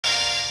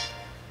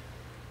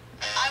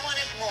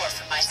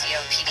my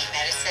COPD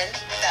medicine.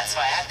 That's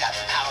why I've got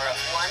the power of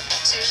 1,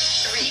 2,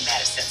 3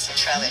 medicines in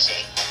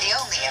Trelegy. The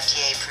only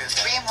FDA-approved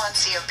 3-in-1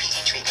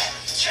 COPD treatment.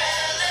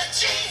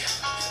 Trelegy,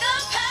 the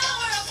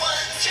power of 1,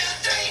 2,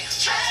 3.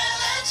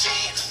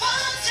 Trelegy, 1,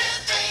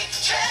 2,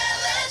 3.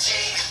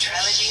 Trelegy.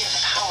 Trelegy and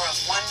the power of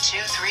 1, 2,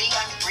 3.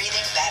 I'm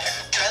breathing better.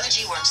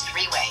 Trelegy works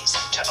 3 ways: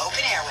 to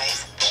open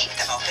airways, keep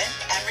them open,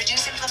 and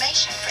reduce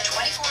inflammation for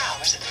 24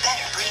 hours of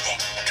better breathing.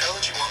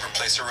 Trelegy won't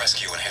replace a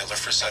rescue inhaler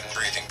for sudden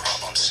breathing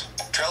problems.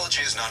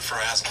 Trelegy is not for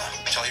asthma.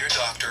 Tell your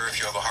doctor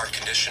if you have a heart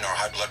condition or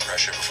high blood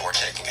pressure before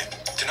taking it.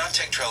 Do not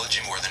take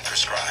Trelegy more than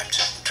prescribed.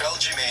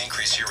 Trelegy may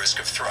increase your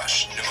risk of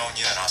thrush,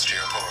 pneumonia, and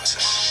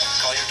osteoporosis.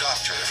 Call your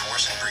doctor if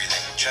worsened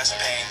breathing, chest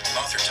pain,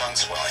 mouth or tongue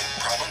swelling,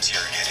 problems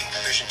urinating,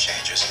 vision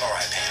changes, or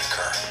eye pain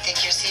occur.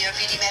 Think your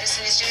COPD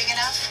medicine is doing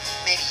enough?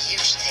 Maybe you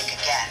should think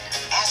again.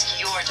 Ask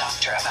your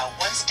doctor about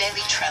once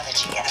daily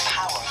Trelegy and the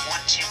power of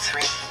 1, 2,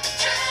 3.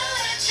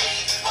 Trelegy.